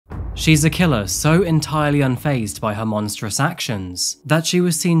She's a killer so entirely unfazed by her monstrous actions that she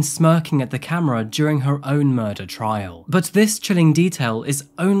was seen smirking at the camera during her own murder trial. But this chilling detail is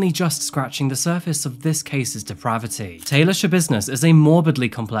only just scratching the surface of this case's depravity. Taylor Schabusiness is a morbidly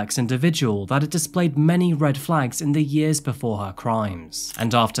complex individual that had displayed many red flags in the years before her crimes.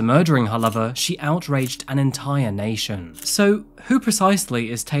 And after murdering her lover, she outraged an entire nation. So, who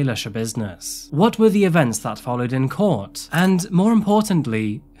precisely is Taylor Schabusiness? What were the events that followed in court? And more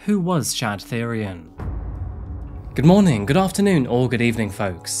importantly, who was Shad Thyrion? Good morning, good afternoon, or good evening,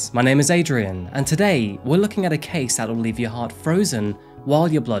 folks. My name is Adrian, and today we're looking at a case that will leave your heart frozen while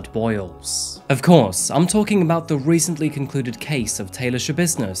your blood boils. Of course, I'm talking about the recently concluded case of Taylor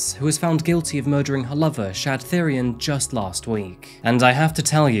Schabusiness, who was found guilty of murdering her lover, Shad Thyrion, just last week. And I have to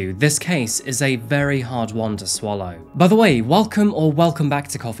tell you, this case is a very hard one to swallow. By the way, welcome back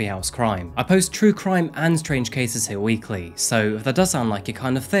to Coffeehouse Crime. I post true crime and strange cases here weekly, so if that does sound like your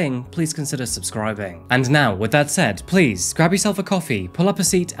kind of thing, please consider subscribing. And now, with that said, please grab yourself a coffee, pull up a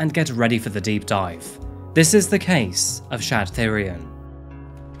seat, and get ready for the deep dive. This is the case of Shad Thyrion.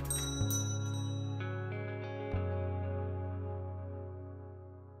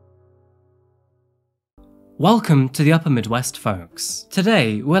 Welcome to the Upper Midwest, folks.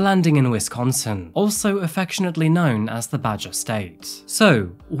 Today, we're landing in Wisconsin, also affectionately known as the Badger State.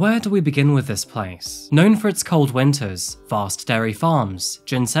 So, where do we begin with this place? Known for its cold winters, vast dairy farms,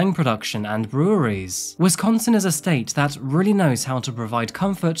 ginseng production, and breweries, Wisconsin is a state that really knows how to provide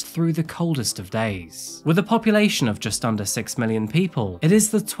comfort through the coldest of days. With a population of just under 6 million people, it is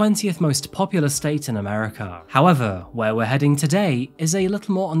the 20th most populous state in America. However, where we're heading today is a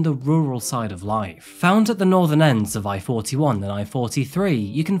little more on the rural side of life. Found at the northern ends of I-41 and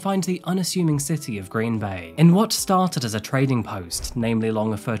I-43, you can find the unassuming city of Green Bay. In what started as a trading post, namely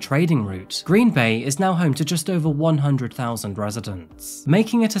along a fur trading route, Green Bay is now home to just over 100,000 residents,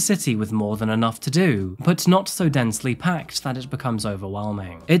 making it a city with more than enough to do, but not so densely packed that it becomes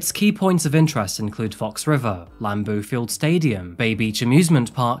overwhelming. Its key points of interest include Fox River, Lambeau Field Stadium, Bay Beach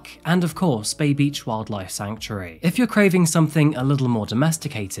Amusement Park, and of course Bay Beach Wildlife Sanctuary. If you're craving something a little more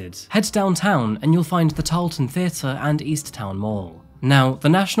domesticated, head downtown and you'll find the Tarleton Theatre and East Town Mall. Now, the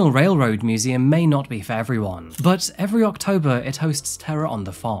National Railroad Museum may not be for everyone, but every October it hosts Terror on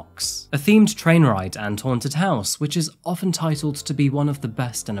the Fox, a themed train ride and haunted house which is often titled to be one of the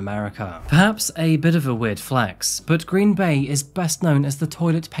best in America. Perhaps a bit of a weird flex, but Green Bay is best known as the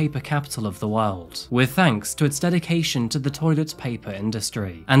toilet paper capital of the world, with thanks to its dedication to the toilet paper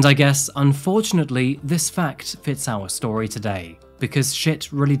industry. And I guess, unfortunately, this fact fits our story today, because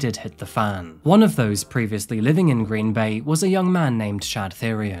shit really did hit the fan. One of those previously living in Green Bay was a young man named Shad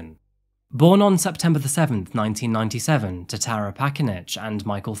Thyrion. Born on September 7th, 1997, to Tara Pakinich and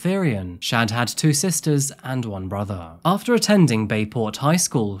Michael Thyrion, Shad had 2 sisters and 1 brother. After attending Bayport High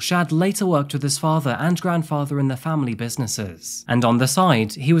School, Shad later worked with his father and grandfather in their family businesses. And on the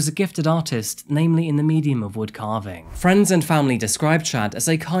side, he was a gifted artist, namely in the medium of wood carving. Friends and family described Shad as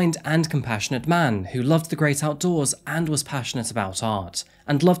a kind and compassionate man who loved the great outdoors and was passionate about art,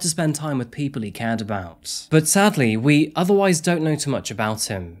 and loved to spend time with people he cared about. But sadly, we otherwise don't know too much about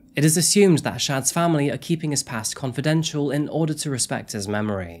him. It is assumed that Shad's family are keeping his past confidential in order to respect his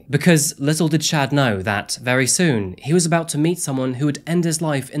memory. Because little did Shad know that, very soon, he was about to meet someone who would end his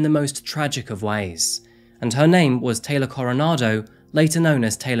life in the most tragic of ways. And her name was Taylor Coronado, later known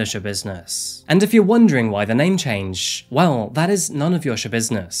as Taylor Schabusiness. And if you're wondering why the name change, well, that is none of your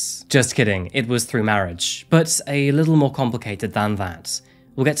Schabusiness. Just kidding, it was through marriage, but a little more complicated than that.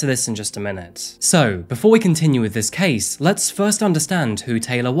 We'll get to this in just a minute. So, before we continue with this case, let's first understand who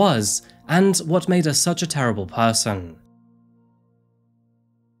Taylor was and what made her such a terrible person.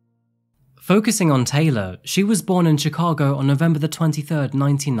 Focusing on Taylor, she was born in Chicago on November 23rd,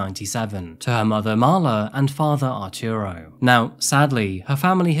 1997, to her mother Marla and father Arturo. Now, sadly, her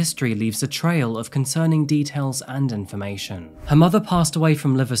family history leaves a trail of concerning details and information. Her mother passed away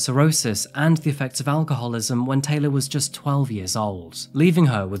from liver cirrhosis and the effects of alcoholism when Taylor was just 12 years old, leaving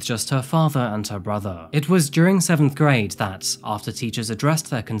her with just her father and her brother. It was during 7th grade that, after teachers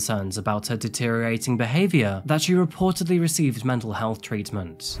addressed their concerns about her deteriorating behaviour, that she reportedly received mental health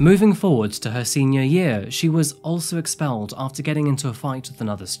treatment. Moving forward to her senior year, she was also expelled after getting into a fight with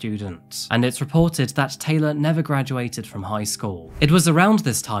another student. And it's reported that Taylor never graduated from high school. It was around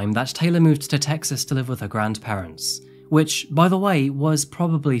this time that Taylor moved to Texas to live with her grandparents, which, by the way, was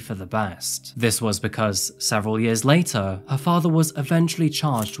probably for the best. This was because, several years later, her father was eventually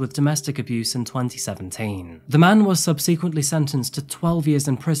charged with domestic abuse in 2017. The man was subsequently sentenced to 12 years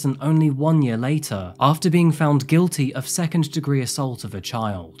in prison only 1 year later, after being found guilty of second-degree assault of a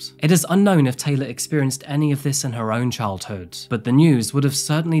child. It is unknown if Taylor experienced any of this in her own childhood, but the news would have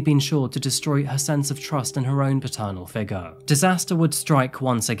certainly been sure to destroy her sense of trust in her own paternal figure. Disaster would strike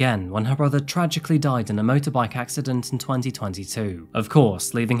once again when her brother tragically died in a motorbike accident in 2022, of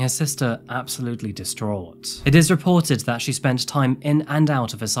course leaving his sister absolutely distraught. It is reported that she spent time in and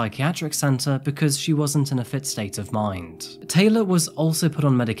out of a psychiatric centre because she wasn't in a fit state of mind. Taylor was also put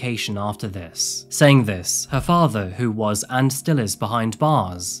on medication after this. Saying this, her father, who was and still is behind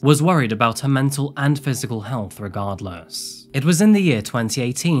bars, was worried about her mental and physical health regardless. It was in the year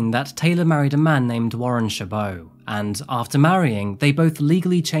 2018 that Taylor married a man named Warren Chabot, and after marrying, they both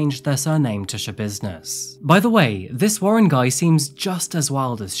legally changed their surname to Schabusiness. By the way, this Warren guy seems just as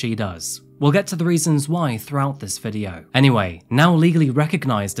wild as she does. We'll get to the reasons why throughout this video. Anyway, now legally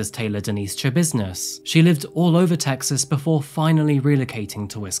recognized as Taylor Denise Schabusiness, she lived all over Texas before finally relocating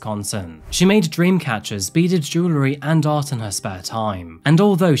to Wisconsin. She made dream catchers, beaded jewelry, and art in her spare time. And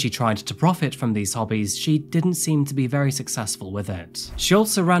although she tried to profit from these hobbies, she didn't seem to be very successful with it. She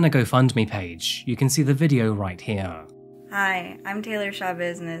also ran a GoFundMe page. You can see the video right here. Hi, I'm Taylor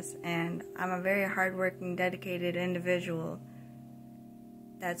Schabusiness, and I'm a very hardworking, dedicated individual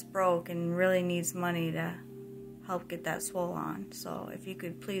that's broke and really needs money to help get that swole on. So if you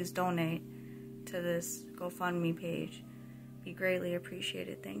could please donate to this GoFundMe page, be greatly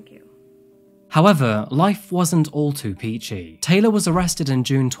appreciated. Thank you. However, life wasn't all too peachy. Taylor was arrested in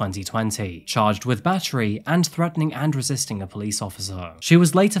June 2020, charged with battery and threatening and resisting a police officer. She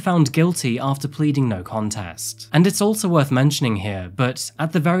was later found guilty after pleading no contest. And it's also worth mentioning here, but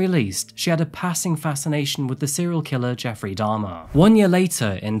at the very least, she had a passing fascination with the serial killer Jeffrey Dahmer. 1 year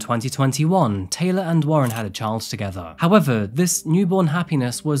later, in 2021, Taylor and Warren had a child together. However, this newborn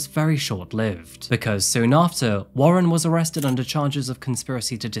happiness was very short-lived, because soon after, Warren was arrested under charges of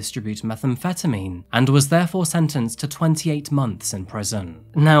conspiracy to distribute methamphetamine and was therefore sentenced to 28 months in prison.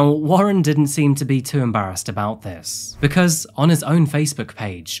 Now, Warren didn't seem to be too embarrassed about this, because on his own Facebook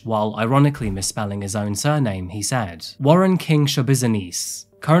page, while ironically misspelling his own surname, he said, "Warren King Schabusiness,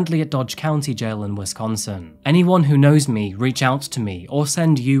 currently at Dodge County Jail in Wisconsin. Anyone who knows me, reach out to me or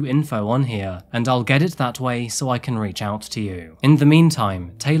send you info on here, and I'll get it that way so I can reach out to you." In the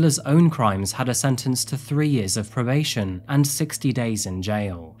meantime, Taylor's own crimes had a sentence to 3 years of probation and 60 days in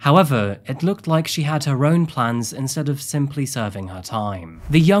jail. However, it looked like she had her own plans instead of simply serving her time.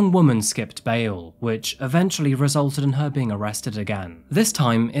 The young woman skipped bail, which eventually resulted in her being arrested again. This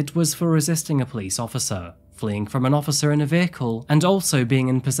time, it was for resisting a police officer, fleeing from an officer in a vehicle, and also being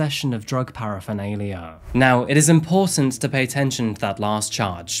in possession of drug paraphernalia. Now, it is important to pay attention to that last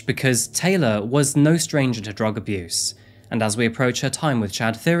charge, because Taylor was no stranger to drug abuse, and as we approach her time with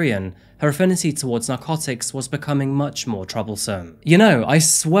Shad Thyrion, her affinity towards narcotics was becoming much more troublesome. You know, I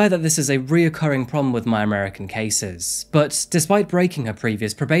swear that this is a reoccurring problem with my American cases, but despite breaking her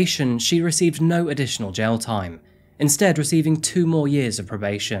previous probation, she received no additional jail time, instead receiving 2 more years of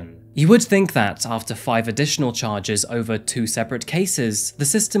probation. You would think that, after 5 additional charges over 2 separate cases, the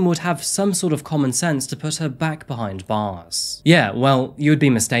system would have some sort of common sense to put her back behind bars. Yeah, well, you would be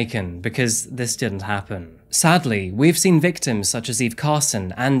mistaken, because this didn't happen. Sadly, we've seen victims such as Eve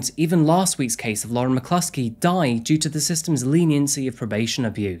Carson and even last week's case of Lauren McCluskey die due to the system's leniency of probation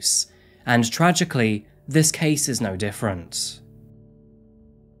abuse. And tragically, this case is no different.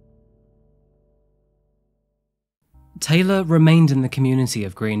 Taylor remained in the community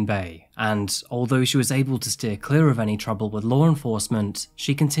of Green Bay, and although she was able to steer clear of any trouble with law enforcement,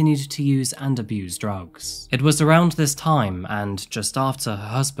 she continued to use and abuse drugs. It was around this time, and just after her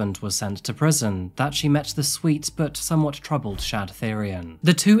husband was sent to prison, that she met the sweet but somewhat troubled Shad Thyrion.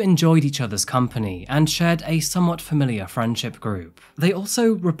 The two enjoyed each other's company and shared a somewhat familiar friendship group. They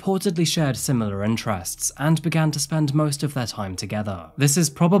also reportedly shared similar interests and began to spend most of their time together. This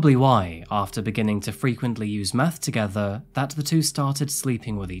is probably why, after beginning to frequently use meth together, that the two started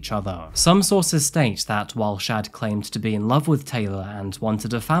sleeping with each other. Some sources state that while Shad claimed to be in love with Taylor and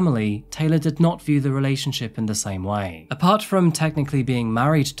wanted a family, Taylor did not view the relationship in the same way. Apart from technically being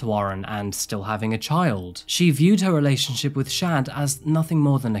married to Warren and still having a child, she viewed her relationship with Shad as nothing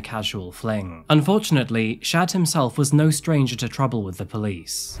more than a casual fling. Unfortunately, Shad himself was no stranger to trouble with the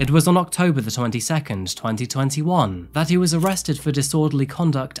police. It was on October the 22nd, 2021, that he was arrested for disorderly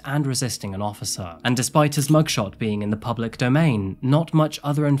conduct and resisting an officer. And despite his mugshot being in the public domain, not much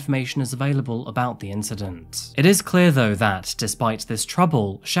other information information is available about the incident. It is clear though that, despite this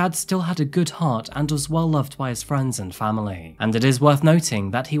trouble, Shad still had a good heart and was well loved by his friends and family, and it is worth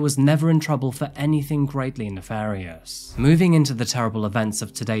noting that he was never in trouble for anything greatly nefarious. Moving into the terrible events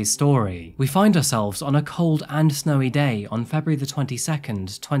of today's story, we find ourselves on a cold and snowy day on February the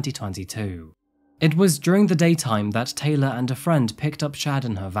 22nd, 2022. It was during the daytime that Taylor and a friend picked up Shad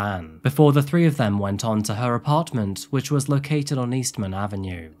in her van, before the three of them went on to her apartment, which was located on Eastman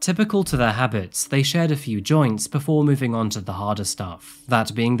Avenue. Typical to their habits, they shared a few joints before moving on to the harder stuff,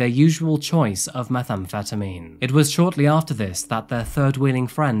 that being their usual choice of methamphetamine. It was shortly after this that their third-wheeling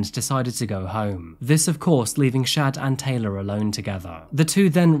friend decided to go home, this of course leaving Shad and Taylor alone together. The two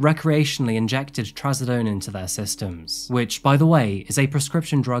then recreationally injected trazodone into their systems, which, by the way, is a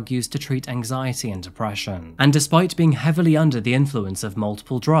prescription drug used to treat anxiety and depression. And despite being heavily under the influence of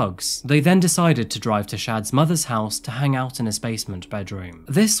multiple drugs, they then decided to drive to Shad's mother's house to hang out in his basement bedroom.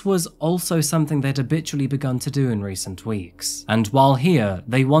 This was also something they'd habitually begun to do in recent weeks, and while here,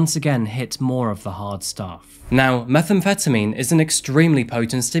 they once again hit more of the hard stuff. Now, methamphetamine is an extremely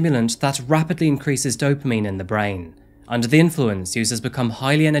potent stimulant that rapidly increases dopamine in the brain. Under the influence, users become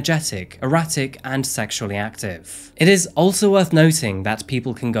highly energetic, erratic, and sexually active. It is also worth noting that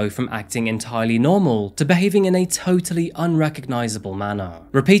people can go from acting entirely normal to behaving in a totally unrecognizable manner.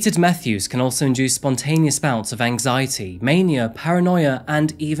 Repeated meth use can also induce spontaneous bouts of anxiety, mania, paranoia,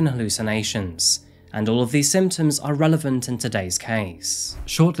 and even hallucinations. And all of these symptoms are relevant in today's case.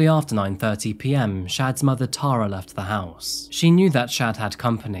 Shortly after 9:30 p.m, Shad's mother Tara left the house. She knew that Shad had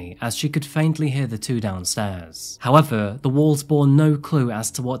company, as she could faintly hear the two downstairs. However, the walls bore no clue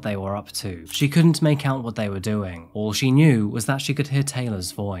as to what they were up to. She couldn't make out what they were doing. All she knew was that she could hear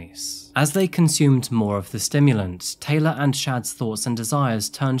Taylor's voice. As they consumed more of the stimulant, Taylor and Shad's thoughts and desires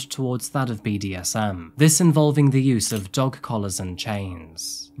turned towards that of BDSM, this involving the use of dog collars and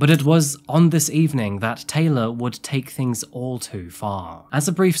chains. But it was on this evening that Taylor would take things all too far. As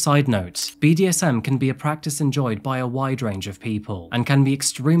a brief side note, BDSM can be a practice enjoyed by a wide range of people, and can be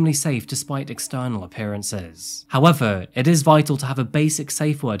extremely safe despite external appearances. However, it is vital to have a basic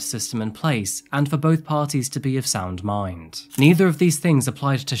safe word system in place, and for both parties to be of sound mind. Neither of these things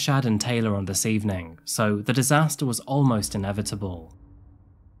applied to Shad and Taylor on this evening, so the disaster was almost inevitable.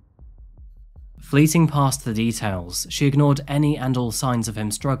 Fleeting past the details, she ignored any and all signs of him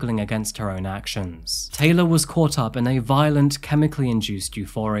struggling against her own actions. Taylor was caught up in a violent, chemically induced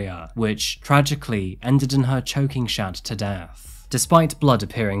euphoria, which, tragically, ended in her choking Shad to death. Despite blood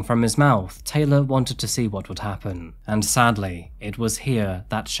appearing from his mouth, Taylor wanted to see what would happen, and sadly, it was here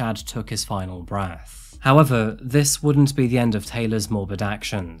that Shad took his final breath. However, this wouldn't be the end of Taylor's morbid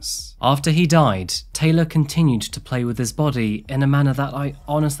actions. After he died, Taylor continued to play with his body in a manner that I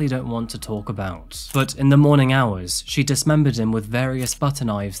honestly don't want to talk about. But in the morning hours, she dismembered him with various butter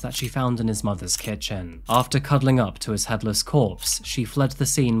knives that she found in his mother's kitchen. After cuddling up to his headless corpse, she fled the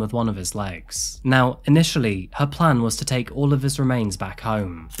scene with one of his legs. Now, initially, her plan was to take all of his remains back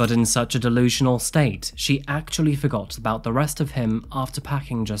home, but in such a delusional state, she actually forgot about the rest of him after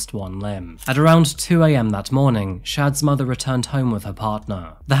packing just one limb. At around 2 a.m. that morning, Shad's mother returned home with her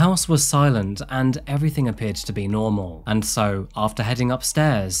partner. The house was silent and everything appeared to be normal, and so, after heading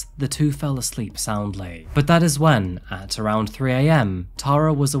upstairs, the two fell asleep soundly. But that is when, at around 3 a.m,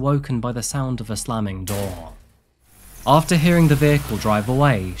 Tara was awoken by the sound of a slamming door. After hearing the vehicle drive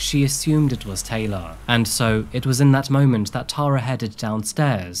away, she assumed it was Taylor, and so it was in that moment that Tara headed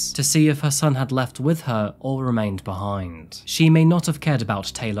downstairs to see if her son had left with her or remained behind. She may not have cared about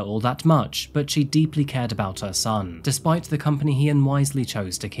Taylor all that much, but she deeply cared about her son, despite the company he unwisely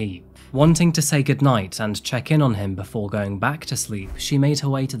chose to keep. Wanting to say goodnight and check in on him before going back to sleep, she made her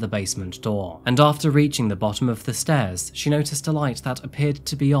way to the basement door, and after reaching the bottom of the stairs, she noticed a light that appeared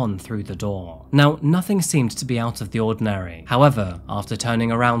to be on through the door. Now, nothing seemed to be out of the ordinary. However, after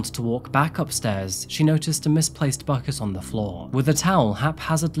turning around to walk back upstairs, she noticed a misplaced bucket on the floor, with a towel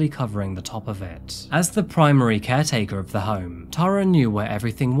haphazardly covering the top of it. As the primary caretaker of the home, Tara knew where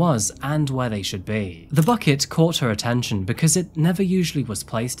everything was and where they should be. The bucket caught her attention because it never usually was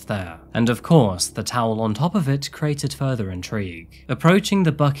placed there, and of course, the towel on top of it created further intrigue. Approaching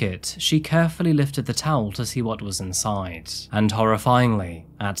the bucket, she carefully lifted the towel to see what was inside, and horrifyingly,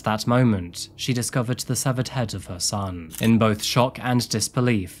 at that moment, she discovered the severed head of her son. In both shock and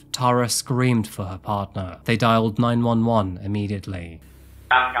disbelief, Tara screamed for her partner. They dialed 911 immediately.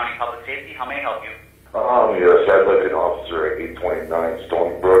 County Public Safety, how may I help you? Yes, I'd like an officer at 829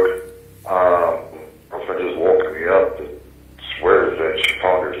 Stony Brook. Girlfriend just woke me up and swears that she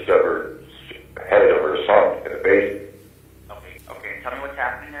found her severed head of her son in the basement. Okay, tell me what's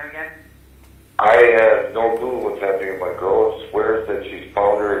happening there again? I have no clue what's happening. My girl swears that she's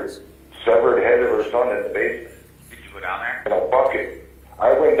found her severed head of her son in the basement. Did you go down there? In a bucket.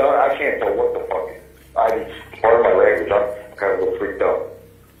 I went down, I can't tell what the fuck it is. Pardon my language, I'm kind of a little freaked out.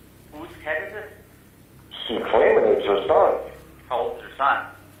 Whose head is it? She's claiming it's her son. How old is her son?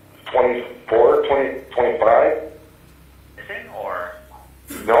 24, 25. Missing or?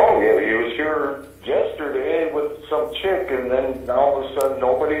 No, yeah, he was here yesterday with some chick, and then now all of a sudden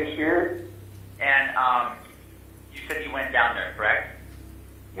nobody's here. And, you said you went down there, correct?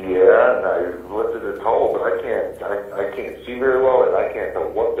 Yeah, and I lifted the toe, but I can't see very well, and I can't tell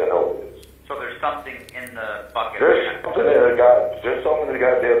what the hell it is. So there's something in the bucket. There's something in the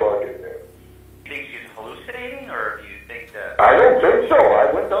goddamn bucket in there. Do you think she's hallucinating, or do you think that... I don't think so.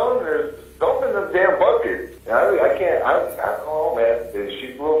 I went down and there's something in the damn bucket. I don't know, man.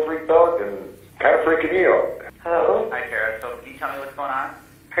 She's a little freaked out and kind of freaking me out. Hello? Hi, Tara. So can you tell me what's going on?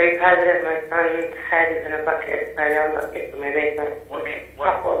 Are you positive my son's head is in a bucket, my young bucket in my basement? What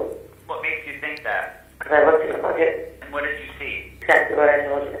makes you think that? Because I looked in the bucket. And what did you see? Exactly what I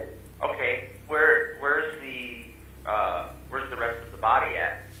told you. Okay, where's the rest of the body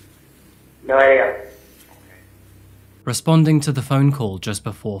at? No idea. Responding to the phone call just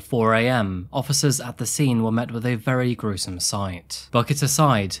before 4 AM, officers at the scene were met with a very gruesome sight. Bucket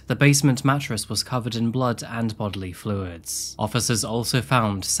aside, the basement mattress was covered in blood and bodily fluids. Officers also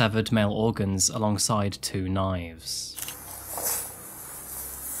found severed male organs alongside 2 knives.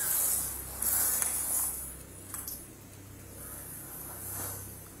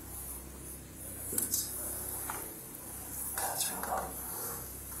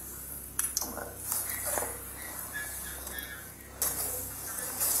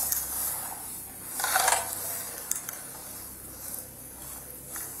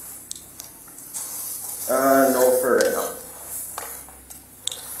 No for right now.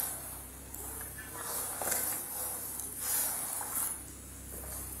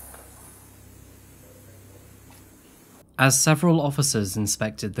 As several officers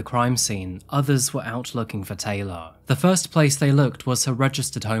inspected the crime scene, others were out looking for Taylor. The first place they looked was her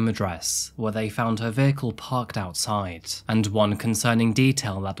registered home address, where they found her vehicle parked outside. And one concerning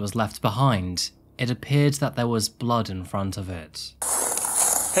detail that was left behind, it appeared that there was blood in front of it.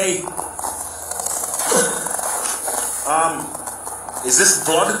 Hey. Is this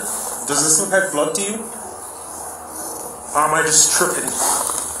blood? Does this look like blood to you? Or am I just tripping?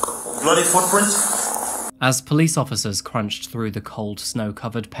 Bloody footprint? As police officers crunched through the cold,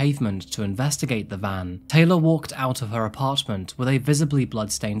 snow-covered pavement to investigate the van, Taylor walked out of her apartment with a visibly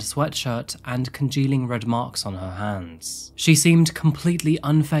blood-stained sweatshirt and congealing red marks on her hands. She seemed completely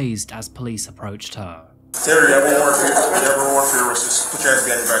unfazed as police approached her. Taylor, you have one more for your wrist. Just put your hands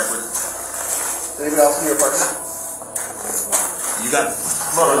behind your back, please. Anybody else in your apartment? You got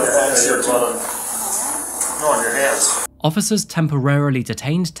blood on your hands here, too. No, on your hands. Officers temporarily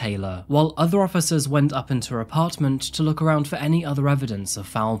detained Taylor, while other officers went up into her apartment to look around for any other evidence of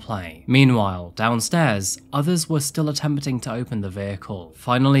foul play. Meanwhile, downstairs, others were still attempting to open the vehicle.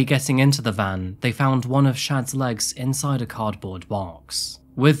 Finally getting into the van, they found one of Shad's legs inside a cardboard box.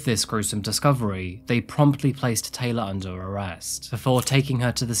 With this gruesome discovery, they promptly placed Taylor under arrest, before taking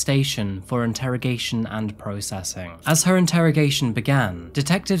her to the station for interrogation and processing. As her interrogation began,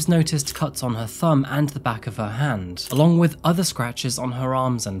 detectives noticed cuts on her thumb and the back of her hand, along with other scratches on her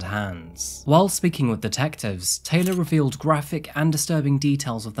arms and hands. While speaking with detectives, Taylor revealed graphic and disturbing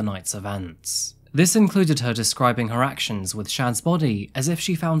details of the night's events. This included her describing her actions with Shad's body as if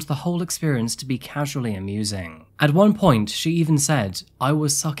she found the whole experience to be casually amusing. At one point, she even said, "I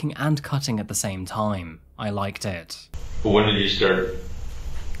was sucking and cutting at the same time. I liked it." But when did you start,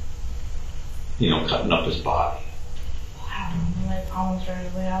 cutting up his body? I don't know, like almost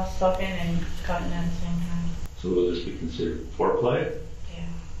right away. I was sucking and cutting at the same time. So will this be considered foreplay?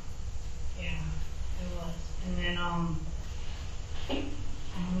 Yeah, it was. And then, I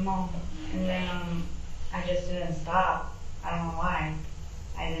don't know. And then, I just didn't stop. I don't know why.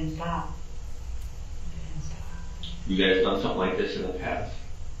 I didn't stop. You guys done something like this in the past?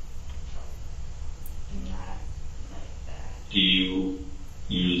 Not like that. Do you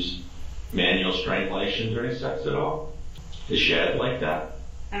use manual strangulation during sex at all? Is Shad like that?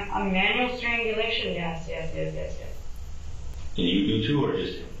 A manual strangulation? Yes. And you do too, or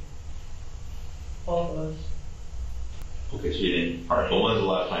just him? Both of us. Okay, so you didn't. Alright, well, when's the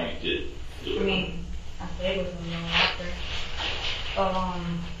last time you did do it? I mean, I played with him a little after.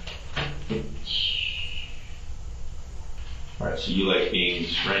 Alright, so you like being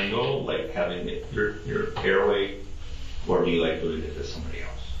strangled, like having your airway, or do you like doing it to somebody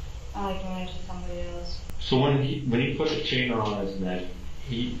else? I like doing it to somebody else. So when he put the chain on his neck,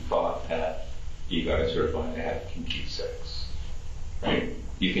 he thought that you guys were going to have kinky sex, right?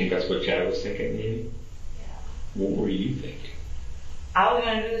 You you think that's what Shad was thinking, maybe? Yeah. What were you thinking? I was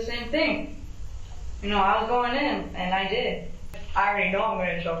going to do the same thing. You know, I was going in, and I did. I already know I'm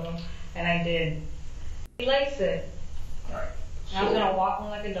going to choke him, and I did. He likes it. Alright. And I was going to walk him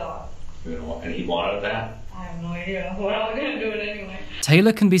like a dog. And he wanted that? I have no idea what I was going to do it anyway.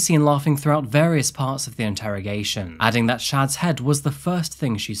 Taylor can be seen laughing throughout various parts of the interrogation, adding that Shad's head was the first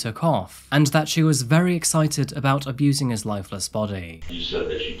thing she took off, and that she was very excited about abusing his lifeless body. You said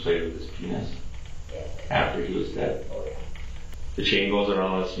that she played with his penis? Yeah. After he was dead? Oh, yeah. The chain goes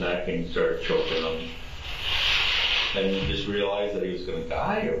around his neck and you started choking him. And you just realized that he was going to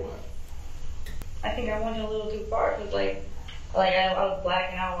die, or what? I think I went a little too far, because, I was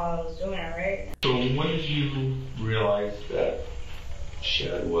blacking out while I was doing it, right? So when did you realize that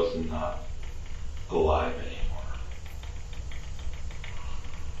Shad was not alive anymore?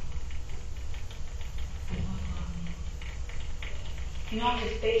 You know,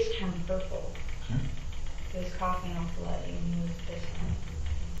 his face turned purple. He was coughing up blood and he was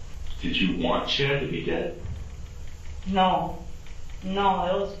pissing. Did you want Shad to be dead? No, it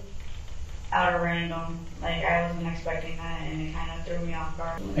was out of random. I wasn't expecting that, and it kind of threw me off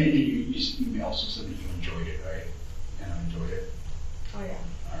guard. And you also said that you enjoyed it, right? And I enjoyed it. Oh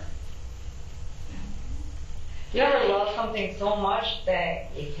yeah. Alright. You ever love something so much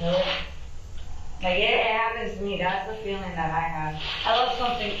that you kill it? It happens to me. That's the feeling that I have. I love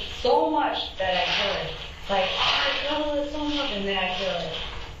something so much that I kill it. I love it so much, and then I kill it.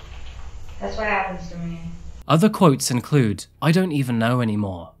 That's what happens to me. Other quotes include, "I don't even know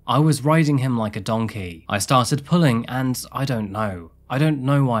anymore. I was riding him like a donkey. I started pulling and I don't know. I don't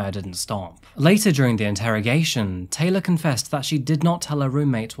know why I didn't stop." Later during the interrogation, Taylor confessed that she did not tell her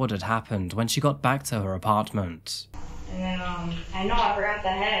roommate what had happened when she got back to her apartment. And then, I know I forgot the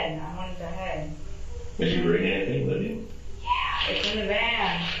head. I wanted the head. Did you bring anything with you? Yeah, it's in the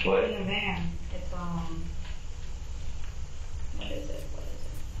van. What? It's in the van. It's, what is it?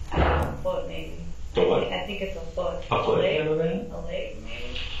 I don't know, a foot maybe. The what? I think it's a foot. A foot leg? in the van? A leg,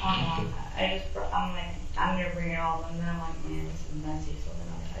 maybe. I don't know. I'm like, I'm gonna bring it all, and then I'm like, man, this is messy, so then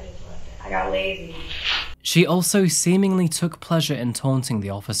I just left it. I got lazy. She also seemingly took pleasure in taunting the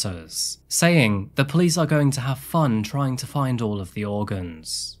officers, saying, "The police are going to have fun trying to find all of the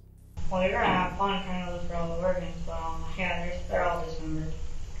organs." Well, you're gonna have fun trying to look for all the organs, but yeah, they're all dismembered.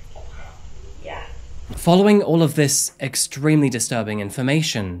 Yeah. Following all of this extremely disturbing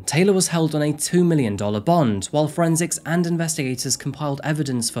information, Taylor was held on a $2 million bond while forensics and investigators compiled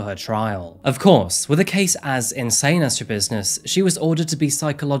evidence for her trial. Of course, with a case as insane as Schabusiness, she was ordered to be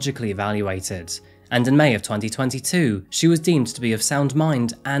psychologically evaluated, and in May of 2022, she was deemed to be of sound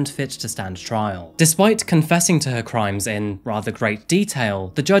mind and fit to stand trial. Despite confessing to her crimes in rather great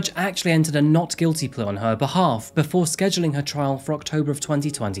detail, the judge actually entered a not guilty plea on her behalf before scheduling her trial for October of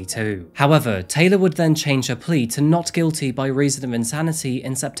 2022. However, Taylor would then change her plea to not guilty by reason of insanity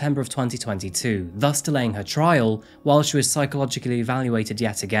in September of 2022, thus delaying her trial while she was psychologically evaluated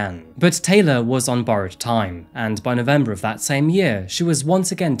yet again. But Taylor was on borrowed time, and by November of that same year, she was once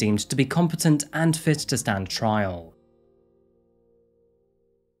again deemed to be competent and fit to stand trial.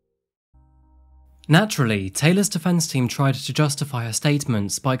 Naturally, Taylor's defense team tried to justify her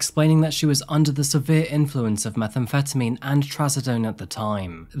statements by explaining that she was under the severe influence of methamphetamine and trazodone at the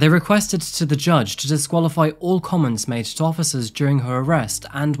time. They requested to the judge to disqualify all comments made to officers during her arrest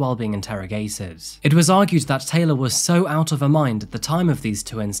and while being interrogated. It was argued that Taylor was so out of her mind at the time of these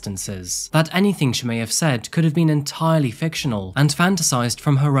two instances that anything she may have said could have been entirely fictional and fantasized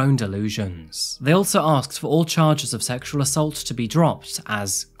from her own delusions. They also asked for all charges of sexual assault to be dropped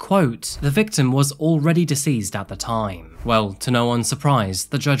as, quote, "the victim was already deceased at the time." Well, to no one's surprise,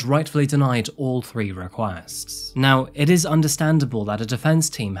 the judge rightfully denied all three requests. Now, it is understandable that a defense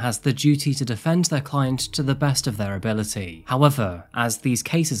team has the duty to defend their client to the best of their ability. However, as these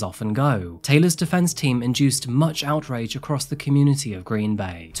cases often go, Taylor's defense team induced much outrage across the community of Green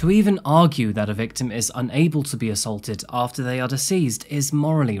Bay. To even argue that a victim is unable to be assaulted after they are deceased is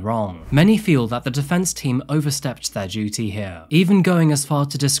morally wrong. Many feel that the defense team overstepped their duty here, even going as far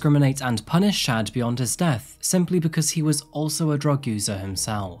to discriminate and punish Shad beyond his death simply because he was also a drug user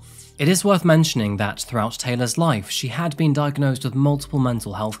himself. It is worth mentioning that throughout Taylor's life, she had been diagnosed with multiple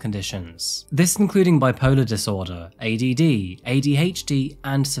mental health conditions. This including bipolar disorder, ADD, ADHD,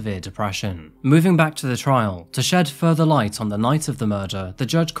 and severe depression. Moving back to the trial, to shed further light on the night of the murder, the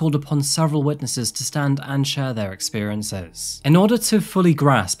judge called upon several witnesses to stand and share their experiences. In order to fully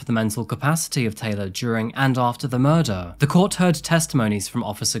grasp the mental capacity of Taylor during and after the murder, the court heard testimonies from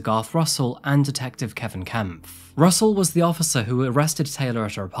Officer Garth Russell and Detective Kevin Kempf. Russell was the officer who arrested Taylor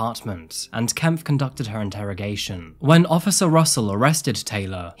at her apartment. apartment, and Kempf conducted her interrogation. When Officer Russell arrested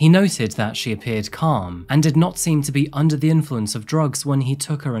Taylor, he noted that she appeared calm and did not seem to be under the influence of drugs when he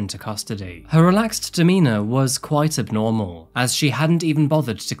took her into custody. Her relaxed demeanour was quite abnormal, as she hadn't even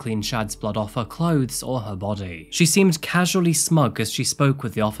bothered to clean Shad's blood off her clothes or her body. She seemed casually smug as she spoke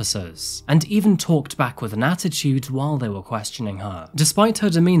with the officers, and even talked back with an attitude while they were questioning her. Despite her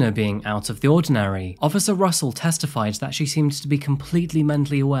demeanour being out of the ordinary, Officer Russell testified that she seemed to be completely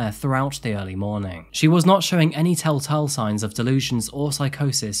mentally aware throughout the early morning. She was not showing any telltale signs of delusions or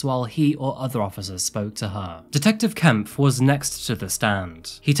psychosis while he or other officers spoke to her. Detective Kempf was next to the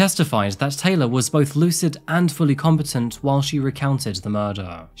stand. He testified that Taylor was both lucid and fully competent while she recounted the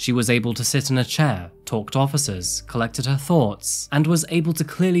murder. She was able to sit in a chair, talked to officers, collected her thoughts, and was able to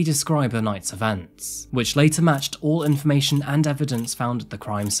clearly describe the night's events, which later matched all information and evidence found at the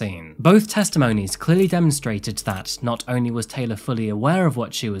crime scene. Both testimonies clearly demonstrated that not only was Taylor fully aware of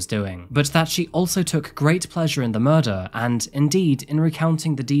what she was doing, but that she also took great pleasure in the murder and, indeed, in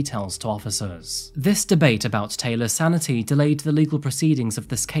recounting the details to officers. This debate about Taylor's sanity delayed the legal proceedings of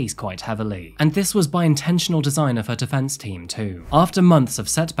this case quite heavily, and this was by intentional design of her defense team too. After months of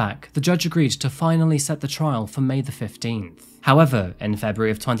setback, the judge agreed to finally set the trial for May the 15th. However, in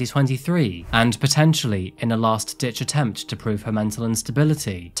February of 2023, and potentially in a last-ditch attempt to prove her mental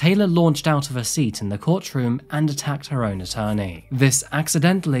instability, Taylor launched out of her seat in the courtroom and attacked her own attorney. This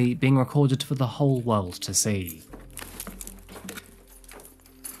accidentally being recorded for the whole world to see.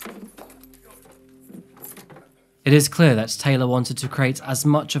 It is clear that Taylor wanted to create as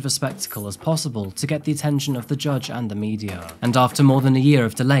much of a spectacle as possible to get the attention of the judge and the media, and after more than a year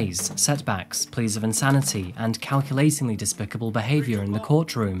of delays, setbacks, pleas of insanity, and calculatingly despicable behaviour in the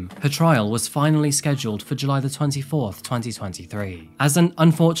courtroom, her trial was finally scheduled for July the 24th, 2023. As an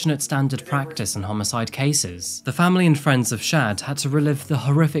unfortunate standard practice in homicide cases, the family and friends of Shad had to relive the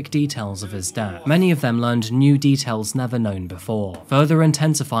horrific details of his death. Many of them learned new details never known before, further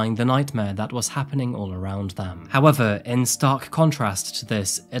intensifying the nightmare that was happening all around them. However, in stark contrast to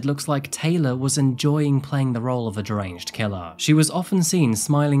this, it looks like Taylor was enjoying playing the role of a deranged killer. She was often seen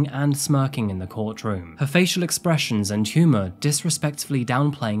smiling and smirking in the courtroom, her facial expressions and humour disrespectfully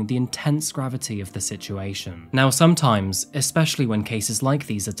downplaying the intense gravity of the situation. Now sometimes, especially when cases like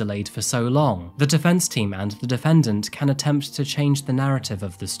these are delayed for so long, the defence team and the defendant can attempt to change the narrative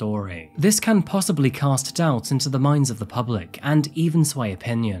of the story. This can possibly cast doubt into the minds of the public and even sway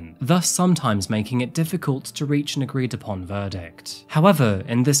opinion, thus sometimes making it difficult to reach an agreed upon verdict. However,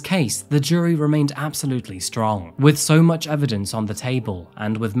 in this case, the jury remained absolutely strong. With so much evidence on the table,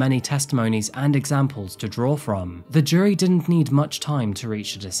 and with many testimonies and examples to draw from, the jury didn't need much time to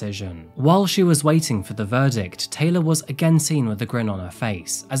reach a decision. While she was waiting for the verdict, Taylor was again seen with a grin on her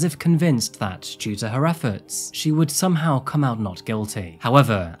face, as if convinced that, due to her efforts, she would somehow come out not guilty.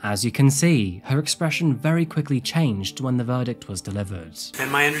 However, as you can see, her expression very quickly changed when the verdict was delivered.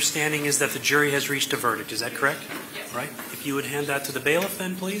 And my understanding is that the jury has reached a verdict, is that correct? Yes. Right. If you would hand that to the bailiff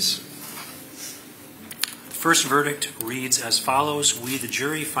then, please. The first verdict reads as follows. We, the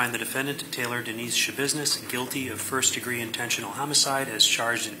jury, find the defendant, Taylor Denise Schabusiness, guilty of first-degree intentional homicide as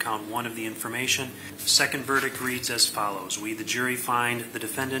charged in count 1 of the information. The second verdict reads as follows. We, the jury, find the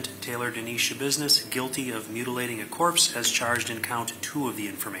defendant, Taylor Denise Schabusiness, guilty of mutilating a corpse as charged in count 2 of the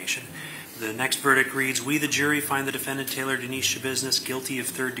information. The next verdict reads, we, the jury, find the defendant, Taylor Denise Schabusiness, guilty of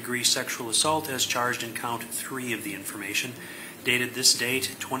third-degree sexual assault as charged in count 3 of the information. Dated this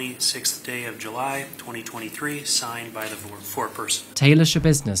date, 26th day of July, 2023, signed by the foreperson. Taylor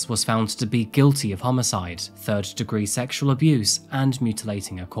Schabusiness was found to be guilty of homicide, third-degree sexual abuse, and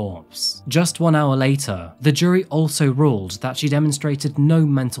mutilating a corpse. Just 1 hour later, the jury also ruled that she demonstrated no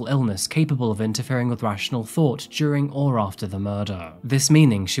mental illness capable of interfering with rational thought during or after the murder. This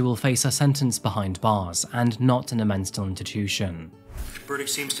meaning she will face her sentence behind bars and not in a mental institution. The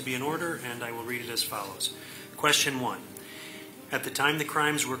verdict seems to be in order, and I will read it as follows. Question 1. At the time the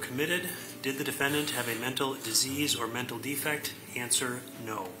crimes were committed, did the defendant have a mental disease or mental defect? Answer,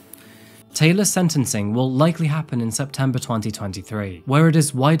 no. Taylor's sentencing will likely happen in September 2023, where it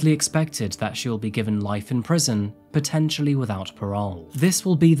is widely expected that she will be given life in prison, potentially without parole. This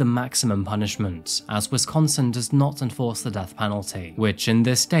will be the maximum punishment, as Wisconsin does not enforce the death penalty, which in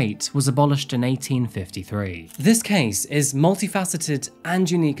this state was abolished in 1853. This case is multifaceted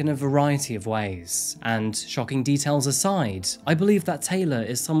and unique in a variety of ways, and shocking details aside, I believe that Taylor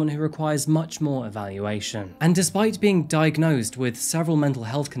is someone who requires much more evaluation. And despite being diagnosed with several mental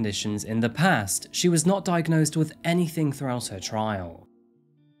health conditions in the past, she was not diagnosed with anything throughout her trial.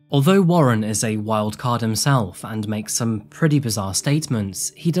 Although Warren is a wild card himself and makes some pretty bizarre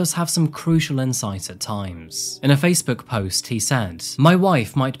statements, he does have some crucial insight at times. In a Facebook post, he said, "My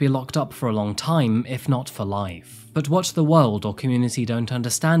wife might be locked up for a long time, if not for life. But what the world or community don't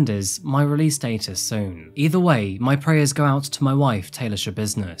understand is, my release date is soon. Either way, my prayers go out to my wife, Taylor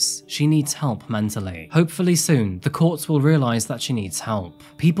Schabusiness. She needs help mentally. Hopefully soon, the courts will realise that she needs help.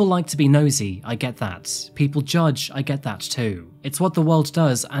 People like to be nosy, I get that. People judge, I get that too. It's what the world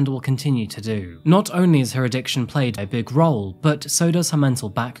does and will continue to do. Not only has her addiction played a big role, but so does her mental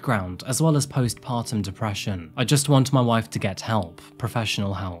background, as well as postpartum depression. I just want my wife to get help,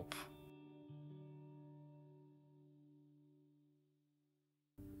 professional help."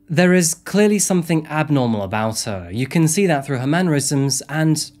 There is clearly something abnormal about her. You can see that through her mannerisms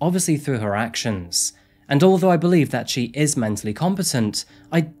and obviously through her actions. And although I believe that she is mentally competent,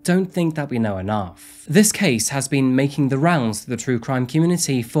 I don't think that we know enough. This case has been making the rounds through the true crime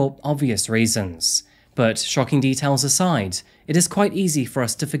community for obvious reasons. But shocking details aside, it is quite easy for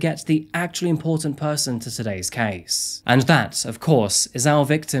us to forget the actually important person to today's case. And that, of course, is our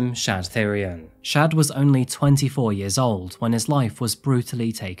victim, Shad Thyrion. Shad was only 24 years old when his life was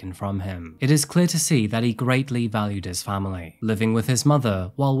brutally taken from him. It is clear to see that he greatly valued his family, living with his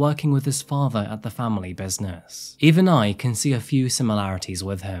mother while working with his father at the family business. Even I can see a few similarities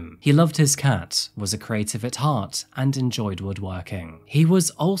with him. He loved his cat, was a creative at heart, and enjoyed woodworking. He was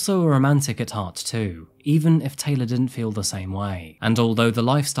also a romantic at heart too, even if Taylor didn't feel the same way. And although the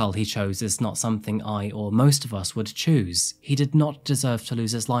lifestyle he chose is not something I or most of us would choose, he did not deserve to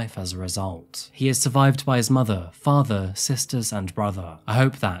lose his life as a result. He is survived by his mother, father, sisters, and brother. I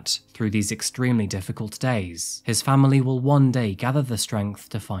hope that, through these extremely difficult days, his family will one day gather the strength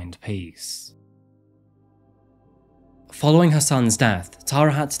to find peace. Following her son's death,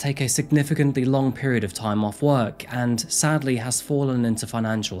 Tara had to take a significantly long period of time off work and sadly has fallen into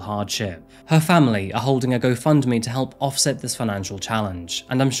financial hardship. Her family are holding a GoFundMe to help offset this financial challenge,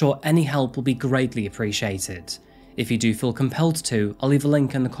 and I'm sure any help will be greatly appreciated. If you do feel compelled to, I'll leave a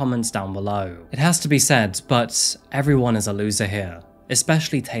link in the comments down below. It has to be said, but everyone is a loser here.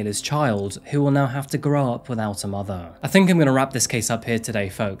 Especially Taylor's child, who will now have to grow up without a mother. I think I'm going to wrap this case up here today,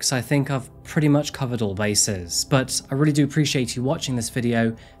 folks. I think I've pretty much covered all bases, but I really do appreciate you watching this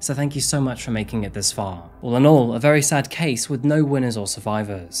video, so thank you so much for making it this far. All in all, a very sad case with no winners or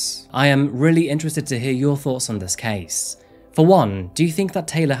survivors. I am really interested to hear your thoughts on this case. For one, do you think that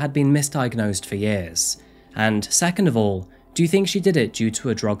Taylor had been misdiagnosed for years? And second of all, do you think she did it due to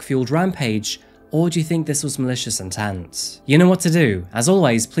a drug-fueled rampage, or do you think this was malicious intent? You know what to do. As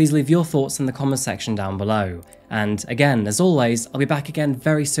always, please leave your thoughts in the comment section down below. And again, as always, I'll be back again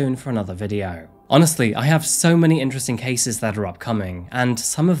very soon for another video. Honestly, I have so many interesting cases that are upcoming, and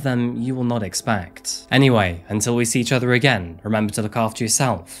some of them you will not expect. Anyway, until we see each other again, remember to look after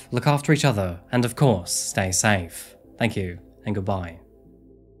yourself, look after each other, and of course, stay safe. Thank you, and goodbye.